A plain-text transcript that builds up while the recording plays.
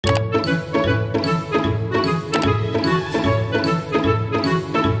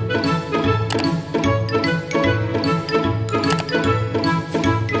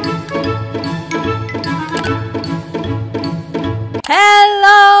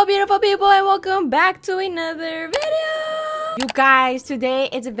beautiful people, and welcome back to another video. You guys, today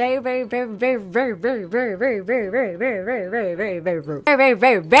it's a very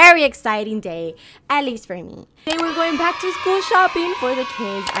exciting day, at least for me. Today we're going back to school shopping for the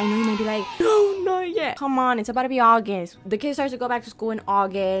kids. I know you might be like, no, not yet. Come on, it's about to be August. The kids start to go back to school in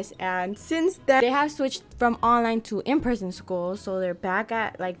August, and since then they have switched from online to in-person school, so they're back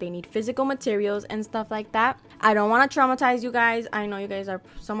at like they need physical materials and stuff like that. I don't want to traumatize you guys. I know you guys are,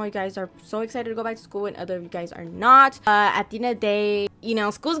 some of you guys are so excited to go back to school and other of you guys are not. At the end of the day, you know,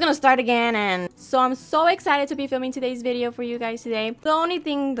 school's gonna start again, and so I'm so excited to be filming today's video for you guys today. The only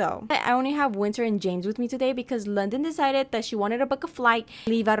thing though, I only have Winter and James with me today because London decided that she wanted to book a flight,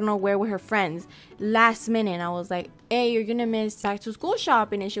 leave I don't know where with her friends last minute. And I was like, hey, you're gonna miss back to school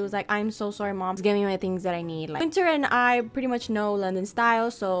shopping, and she was like, I'm so sorry mom, just give me my things that I need. Like, Winter and I pretty much know London style,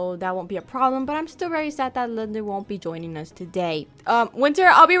 so that won't be a problem, but I'm still very sad that London won't be joining us today. Winter,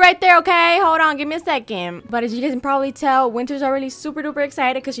 I'll be right there, okay? Hold on, give me a second. But as you guys can probably tell, Winter's already super duper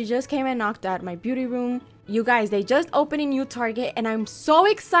excited because she just came and knocked at my beauty room. You guys, they just opened a new Target, and I'm so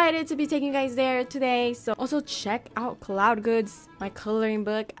excited to be taking you guys there today. So also check out Cloud Goods, my coloring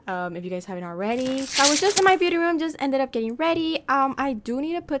book, if you guys haven't already. So I was just in my beauty room, just ended up getting ready. I do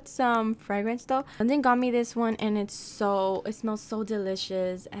need to put some fragrance though. London got me this one, and it smells so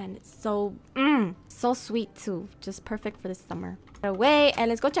delicious, and it's so so sweet too, just perfect for the summer. Away, and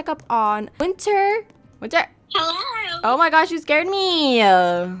let's go check up on Winter. Hello. Oh my gosh, you scared me.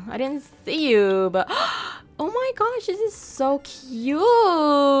 I didn't see you, but oh my gosh, this is so cute.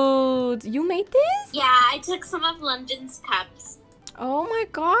 You made this? Yeah, I took some of London's cups. Oh my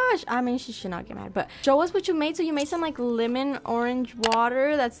gosh. I mean, she should not get mad, but show us what you made. So you made some like lemon orange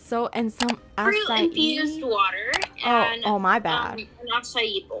water. That's so, and some Fruit acai. infused water and oh my bad. an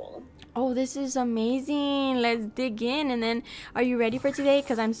acai bowl. Oh, this is amazing. Let's dig in. And then, are you ready for today?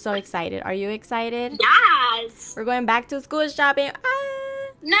 Because I'm so excited. Are you excited? Yes. We're going back to school shopping.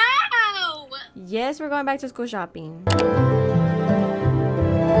 No. Yes, we're going back to school shopping.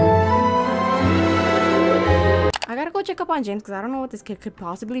 I gotta go check up on James because I don't know what this kid could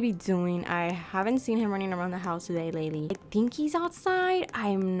possibly be doing. I haven't seen him running around the house today lately. I think he's outside.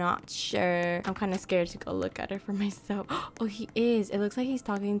 I'm not sure. I'm kind of scared to go look at it for myself. Oh, he is. It looks like he's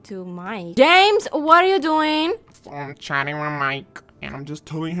talking to Mike. James, what are you doing? So I'm chatting with Mike, and I'm just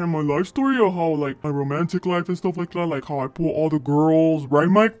telling him my life story of how, like, my romantic life and stuff like that, like how I pull all the girls. Right,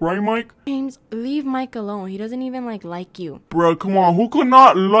 Mike? Right, Mike? James, leave Mike alone. He doesn't even, like you. Bruh, come on. Who could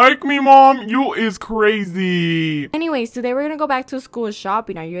not like me, Mom? You is crazy. Anyways, today we're gonna go back to school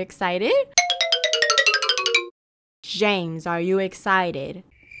shopping. Are you excited? James, are you excited?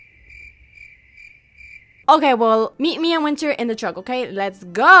 Okay, well, meet me and Winter in the truck, okay? Let's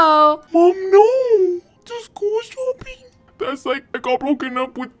go! Mom, no! To school shopping? That's like, I got broken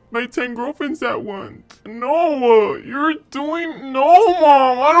up with my 10 girlfriends at once. No, you're doing... No,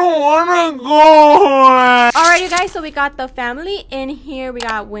 Mom, I don't wanna go! Alright, you guys, so we got the family in here. We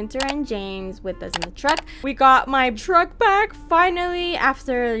got Winter and James with us in the truck. We got my truck back, finally,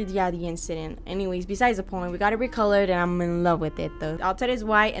 after, the incident. Anyways, besides the point, we got it recolored, and I'm in love with it. The outside is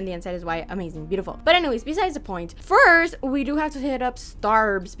white, and the inside is white. Amazing, beautiful. But anyways, besides the point, first, we do have to hit up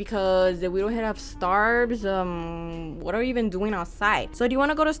Starbs, because if we don't hit up Starbs, what are we even doing outside? So do you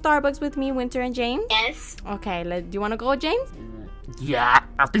want to go to Starbucks with me, Winter and James? Yes. Okay, do you want to go, James? Yeah,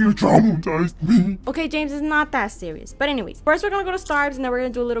 after you traumatized me. Okay, James, it's not that serious. But anyways, first we're gonna go to Starbucks, and then we're gonna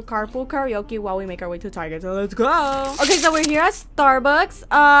do a little carpool karaoke while we make our way to Target. So let's go. Okay, so we're here at Starbucks.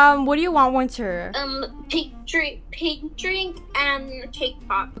 What do you want, Winter? Pink drink and cake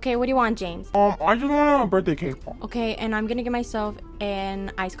pop. Okay, what do you want, James? I just want a birthday cake pop. Okay, and I'm gonna get myself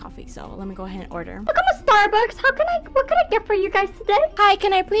an iced coffee. So let me go ahead and order. Welcome to Starbucks. What can I get for you guys today? Hi,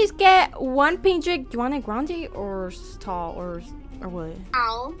 can I please get one pink drink? Do you want a grande or tall or what?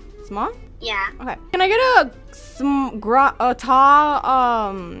 Oh. Small? Yeah. Okay. Can I get a tall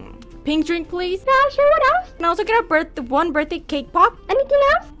pink drink, please? Yeah, sure. What else? Can I also get one birthday cake pop? Anything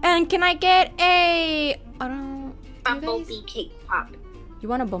else? And can I get a Bumblebee cake pop. You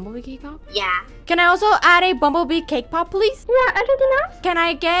want a bumblebee cake pop? Yeah. Can I also add a bumblebee cake pop, please? Yeah. Anything else? Can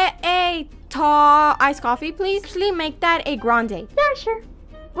I get a tall iced coffee, please? Actually, make that a grande. Yeah, sure.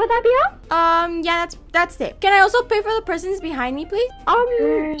 Will that be all? Yeah, that's it. Can I also pay for the persons behind me, please?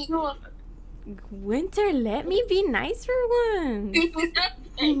 Winter, let me be nice for once. Is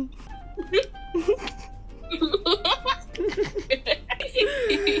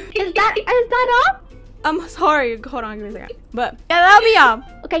that all? I'm sorry. Hold on, give me a second. But yeah, that'll be all.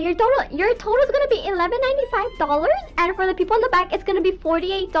 Okay, your total is gonna be $11.95, and for the people in the back, it's gonna be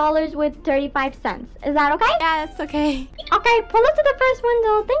 $48 with 35 cents. Is that okay? Yeah, that's okay. Okay, pull up to the first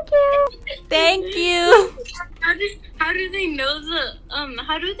window. Thank you. Thank you. How do they know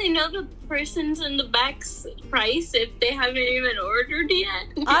the person's in the back's price if they haven't even ordered yet?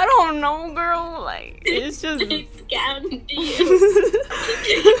 I don't know, girl. Like, it's just. They scammed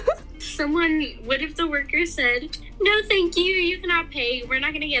you. What if the worker said, "No, thank you, you cannot pay. We're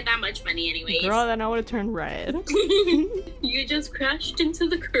not gonna get that much money anyways." Girl, then I would have turned red. You just crashed into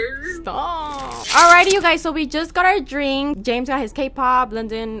the curb. Stop. Alrighty, you guys. So we just got our drink. James got his K-pop.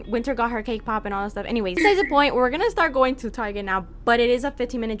 Winter got her K-pop and all that stuff. Anyways, besides the point, we're gonna start going to Target now. But it is a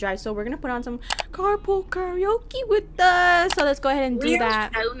 15-minute drive, so we're gonna put on some carpool karaoke with us. So let's go ahead and do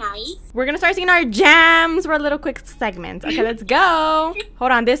that. So nice. We're gonna start singing our jams for a little quick segment. Okay, let's go.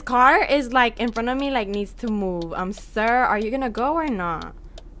 Hold on, this car is like in front of me, like needs to move. Sir, are you gonna go or not?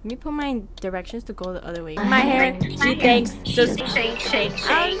 Let me put my directions to go the other way. My hair, she thinks, just shake.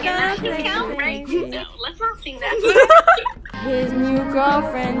 I'm gonna shake, Right? shake. No, let's not sing that. His new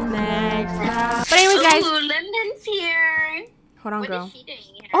girlfriend's next. But anyways, guys. Ooh, London's here. Hold on, What girl. is she doing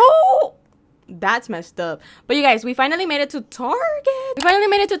here? Oh! That's messed up. But you guys, we finally made it to Target.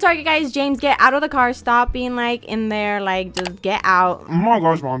 Guys. James, get out of the car. Stop being like in there. Like, just get out. Oh my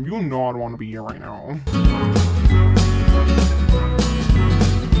gosh, Mom, you know I don't want to be here right now.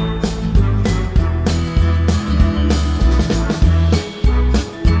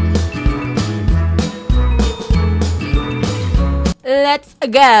 Let's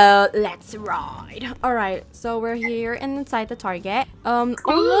go. Let's ride. All right, so we're here inside the Target. Oh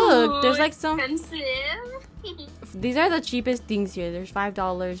look, there's like some. Expensive. These are the cheapest things here. There's $5,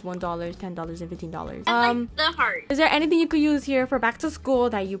 $1, $10, and $15. I like the heart. Is there anything you could use here for back to school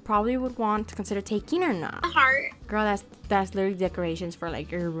that you probably would want to consider taking or not? The heart. Girl, that's literally decorations for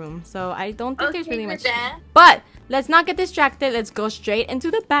like your room. So I don't think there's really much. That. But let's not get distracted. Let's go straight into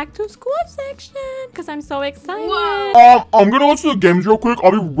the back to school section because I'm so excited. Whoa. I'm gonna go to the games real quick.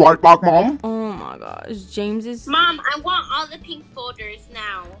 I'll be right back, Mom. Oh my gosh, James is. Mom, I want all the pink folders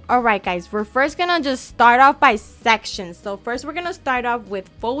now. All right, guys, we're first gonna just start off by sections. So first we're gonna start off with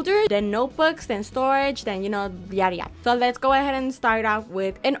folders, then notebooks, then storage, then yada yada. So let's go ahead and start off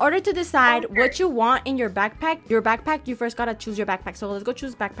with, in order to decide what you want in your backpack, you first gotta choose your backpack. So let's go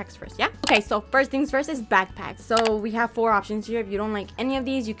choose backpacks first, yeah? Okay, so first things first is backpacks. So we have 4 options here. If you don't like any of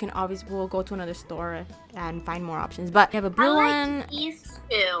these, you can obviously we'll go to another store and find more options. But you have a blue one. These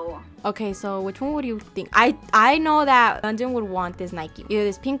two. Okay, so which one would you think? I know that London would want this Nike, either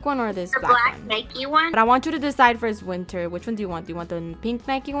this pink one or this The black one. Nike one. But I want you to decide first, Winter. Which one do you want? Do you want the pink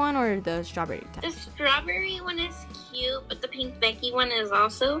Nike one or the strawberry type? The strawberry one is cute, but the pink Nike one is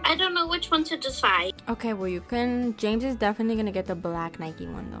also. I don't know which one to decide. Okay, well you can. James is definitely gonna get the black Nike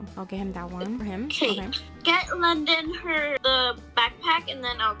one though. I'll get him that one for him. Okay. Get London the backpack, and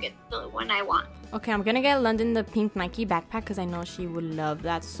then I'll get the one I want. Okay, I'm gonna get London the pink Nike backpack because I know she would love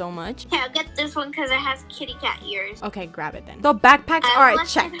that so much. Okay, I'll get this one because it has kitty cat ears. Okay, grab it then. So backpacks are a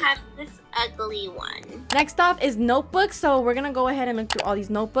check. Have this ugly one. Next off is notebooks. So we're gonna go ahead and look through all these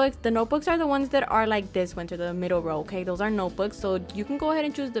notebooks. The notebooks are the ones that are like this, Winter, the middle row. Okay, those are notebooks. So you can go ahead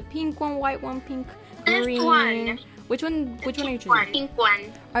and choose the pink one, white one, pink, green. This one. Which one are you choosing? Pink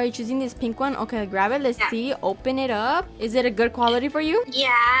one. Are you choosing this pink one? Okay, grab it. Let's see. Open it up. Is it a good quality for you?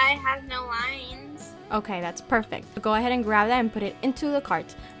 Yeah, it has no lines. Okay, that's perfect. Go ahead and grab that and put it into the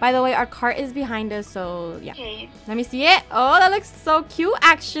cart. By the way, our cart is behind us, so yeah. Okay. Let me see it. Oh, that looks so cute,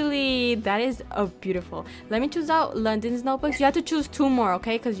 actually. That is beautiful. Let me choose out London's notebooks. You have to choose 2 more,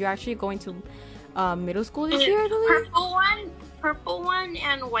 okay? Because you're actually going to middle school this year, I believe. Purple one,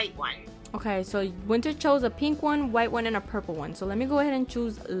 and white one. Okay, so Winter chose a pink one, white one, and a purple one. So let me go ahead and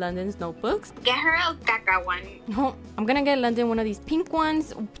choose London's notebooks. Get her a Gaga one. No, I'm gonna get London one of these pink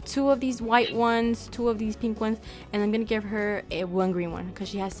ones, 2 of these white ones, 2 of these pink ones, and I'm gonna give her one green one because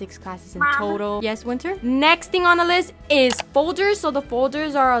she has 6 classes in total. Yes, Winter. Next thing on the list is folders. So the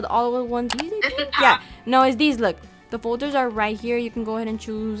folders are all the ones. Yeah, no, it's these. Look. The folders are right here. You can go ahead and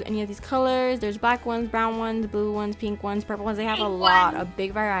choose any of these colors. There's black ones, brown ones, blue ones, pink ones, purple ones. They have a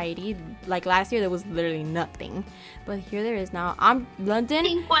big variety. Like last year, there was literally nothing. But here there is now. I'm London.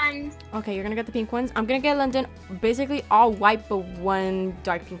 Pink ones. Okay, you're gonna get the pink ones. I'm gonna get London basically all white, but one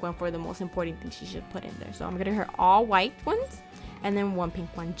dark pink one for the most important thing she should put in there. So I'm gonna get her all white ones. And then 1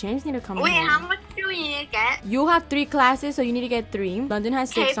 pink one. James need to come in. Wait, how much do we need to get? You have 3 classes, so you need to get 3. London has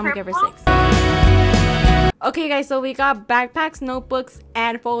 6, so I'm gonna give her 6. Okay guys, so we got backpacks, notebooks,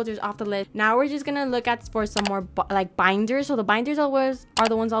 and folders off the list. Now we're just gonna look at for some more like binders. So the binders are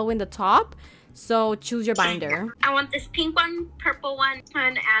the ones all the way in the top. So choose your binder. I want this pink one, purple one,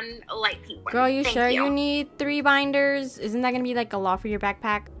 and a light pink one. Girl, you Thank sure you need 3 binders? Isn't that gonna be like a lot for your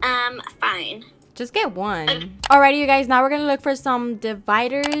backpack? Fine. Just get one. Alrighty, you guys, now we're gonna look for some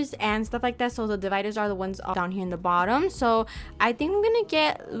dividers and stuff like that. So the dividers are the ones down here in the bottom. So I think I'm gonna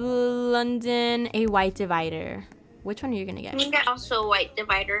get London a white divider. Which one are you gonna get? I'm gonna get also a white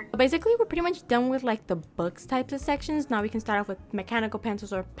divider. Basically, we're pretty much done with like the books types of sections. Now we can start off with mechanical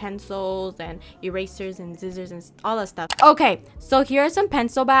pencils or pencils and erasers and scissors and all that stuff. Okay, so here are some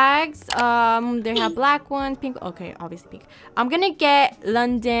pencil bags. They have black ones, pink. Okay, obviously pink. I'm gonna get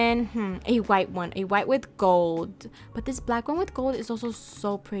London a white one, a white with gold. But this black one with gold is also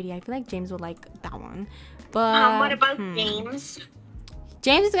so pretty. I feel like James would like that one. But what about James?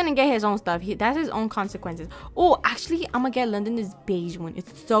 James is gonna get his own stuff. That's his own consequences. Oh, actually, I'm gonna get London this beige one.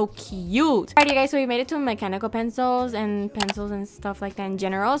 It's so cute. Alrighty, guys, so we made it to mechanical pencils and stuff like that in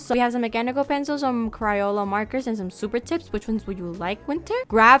general. So we have some mechanical pencils, some Crayola markers, and some super tips. Which ones would you like, Winter?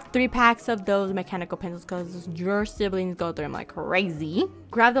 Grab 3 packs of those mechanical pencils because your siblings go through them like crazy.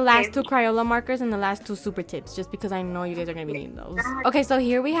 Grab the last 2 Crayola markers and the last 2 super tips, just because I know you guys are gonna be needing those. Okay, so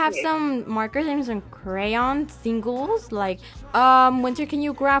here we have some markers and some crayon singles. Like, Winter, can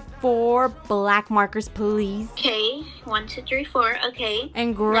you grab 4 black markers, please? Okay, 1, 2, 3, 4. Okay.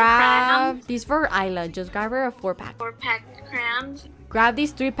 And grab these for Isla. Just grab her a 4-pack. 4-pack crayons. Grab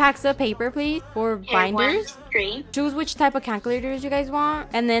these 3 packs of paper, please, for binders. 1, 3. Choose which type of calculators you guys want.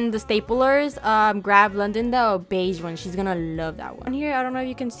 And then the staplers, grab London the beige one. She's gonna love that one. Here, I don't know if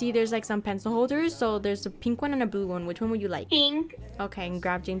you can see, there's like some pencil holders. So there's a pink one and a blue one. Which one would you like? Pink. Okay, and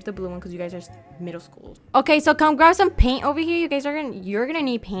grab James the blue one because you guys are middle school. Okay, so come grab some paint over here. You guys are you're gonna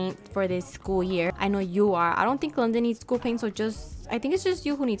need paint for this school year. I know you are. I don't think London needs school paint, so I think it's just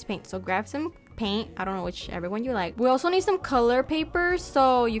you who needs paint. So grab some paint. I don't know whichever one you like. We also need some color paper,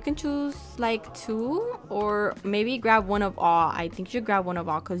 so you can choose like 2 or maybe grab one of all. I think you should grab one of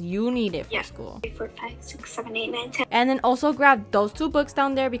all because you need it for school. 3, 4, 5, 6, 7, 8, 9, 10. And then also grab those 2 books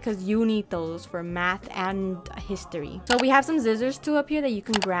down there because you need those for math and history. So we have some scissors too up here that you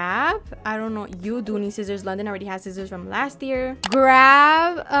can grab. I don't know, you do need scissors. London already has scissors from last year.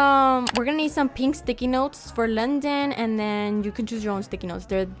 Grab we're gonna need some pink sticky notes for London, and then you can choose your own sticky notes.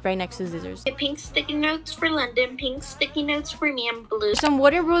 They're right next to the scissors. Pink sticky notes for London, pink sticky notes for me, and blue. Some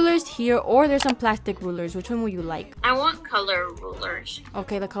wooden rulers here, or there's some plastic rulers. Which one would you like? I want color rulers.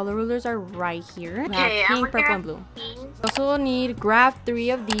 Okay, the color rulers are right here. Okay, pink, purple, and blue. Also need grab 3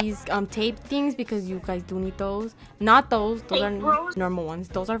 of these tape things because you guys do need those. Not those. Those are normal ones.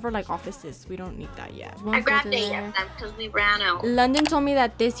 Those are for like offices. We don't need that yet. I grabbed 8 of them because we ran out. London told me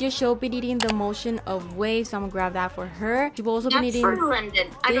that this year she'll be needing the motion of waves, so I'm gonna grab that for her. She will also be needing for London.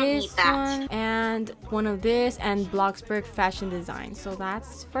 I don't need that. One, and one of this, and Bloxburg fashion design. So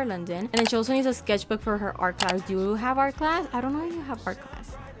that's for London. And then she also needs a sketchbook for her art class. Do you have art class? I don't know if you have art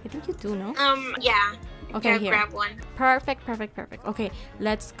class. I think you do, no? Yeah. Okay, here. Grab one. Perfect. Okay,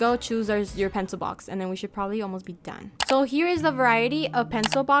 let's go choose your pencil box, and then we should probably almost be done. So here is the variety of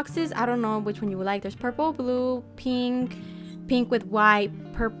pencil boxes. I don't know which one you would like. There's purple, blue, pink with white,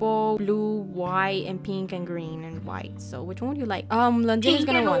 purple, blue, white, and pink and green and white. So which one would you like? London is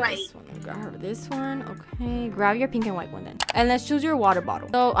gonna want this one. Grab this one. Okay, grab your pink and white one then. And let's choose your water bottle.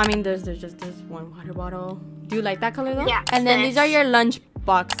 So I mean, there's just this one water bottle. Do you like that color though? Yeah. And then these are your lunch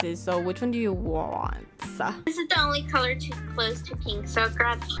boxes. So which one do you want? This is the only color too close to pink, so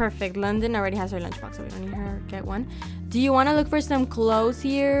grab. Perfect. London already has her lunchbox, so we don't need her get one. Do you want to look for some clothes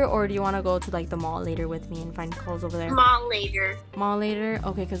here, or do you want to go to like the mall later with me and find clothes over there? Mall later. Mall later?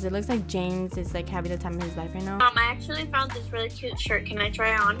 Okay, because it looks like James is like having the time of his life right now. I actually found this really cute shirt. Can I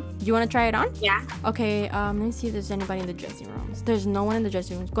try it on? You want to try it on? Yeah. Okay, let me see if there's anybody in the dressing rooms. There's no one in the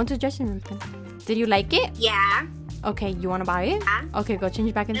dressing rooms. Go into the dressing rooms then. Did you like it? Yeah. Okay, you want to buy it? Yeah. Okay, go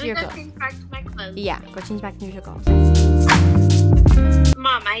change back into your clothes. Change back to my clothes. Yeah, go change back into your clothes.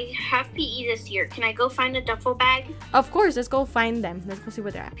 Mom, I have PE this year. Can I go find a duffel bag? Of course, let's go find them. Let's go see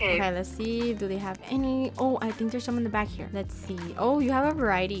where they're at. Okay, let's see. Do they have any? Oh, I think there's some in the back here. Let's see. Oh, you have a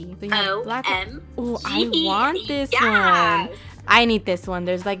variety. So you have black one. Oh, I want this one. I need this one.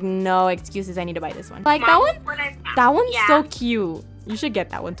 There's like no excuses. I need to buy this one. Like Mom, that one? That one's so cute. You should get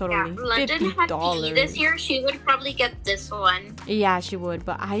that one totally. Yeah, London had PE this year. She would probably get this one. Yeah, she would.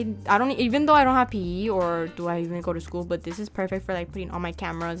 But I don't. Even though I don't have PE or do I even go to school, but this is perfect for like putting on my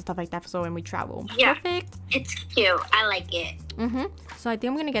cameras and stuff like that. So when we travel, yeah, perfect. It's cute. I like it. So I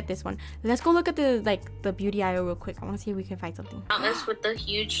think I'm gonna get this one. Let's go look at the beauty aisle real quick. I want to see if we can find something. This with the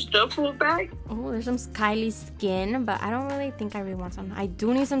huge duffel bag. Oh, there's some Kylie skin, but I don't really think I really want some. I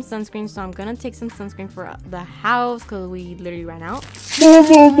do need some sunscreen, so I'm gonna take some sunscreen for the house because we literally ran out.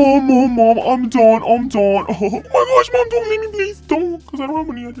 Mom, I'm done. Oh my gosh, Mom, don't leave me, please. Don't, because I don't have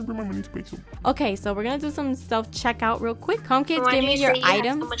money. I didn't bring my money to pay soon. Okay, so we're gonna do some self-checkout real quick. Come, kids, Why give do me you your say you have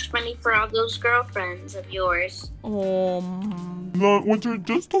items. so much money for all those girlfriends of yours? Look, Winter,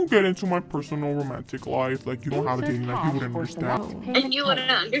 just don't get into my personal romantic life. Like, you don't have a dating life. You wouldn't understand. And you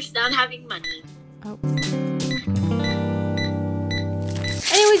wouldn't understand having money. Oh.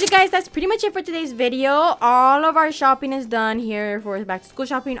 Anyways, you guys, that's pretty much it for today's video. All of our shopping is done here for back to school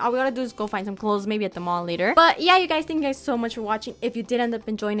shopping. All we gotta do is go find some clothes, maybe at the mall later. But yeah, you guys, thank you guys so much for watching. If you did end up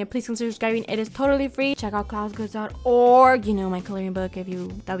enjoying it, please consider subscribing. It is totally free. Check out cloudsgoods.org. You know, my coloring book.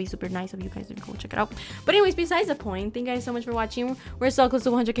 That'd be super nice if you guys would go check it out. But anyways, besides the point, thank you guys so much for watching. We're so close to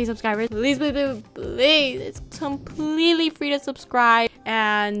 100k subscribers. Please, it's completely free to subscribe.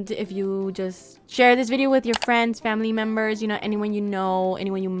 And if you just share this video with your friends, family members, you know, anyone you know,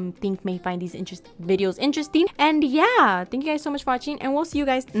 anyone you think may find these videos interesting. And yeah, thank you guys so much for watching, and we'll see you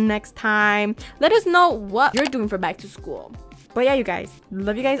guys next time. Let us know what you're doing for back to school. But yeah, you guys,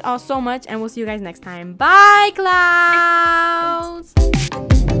 love you guys all so much, and we'll see you guys next time. Bye, clouds.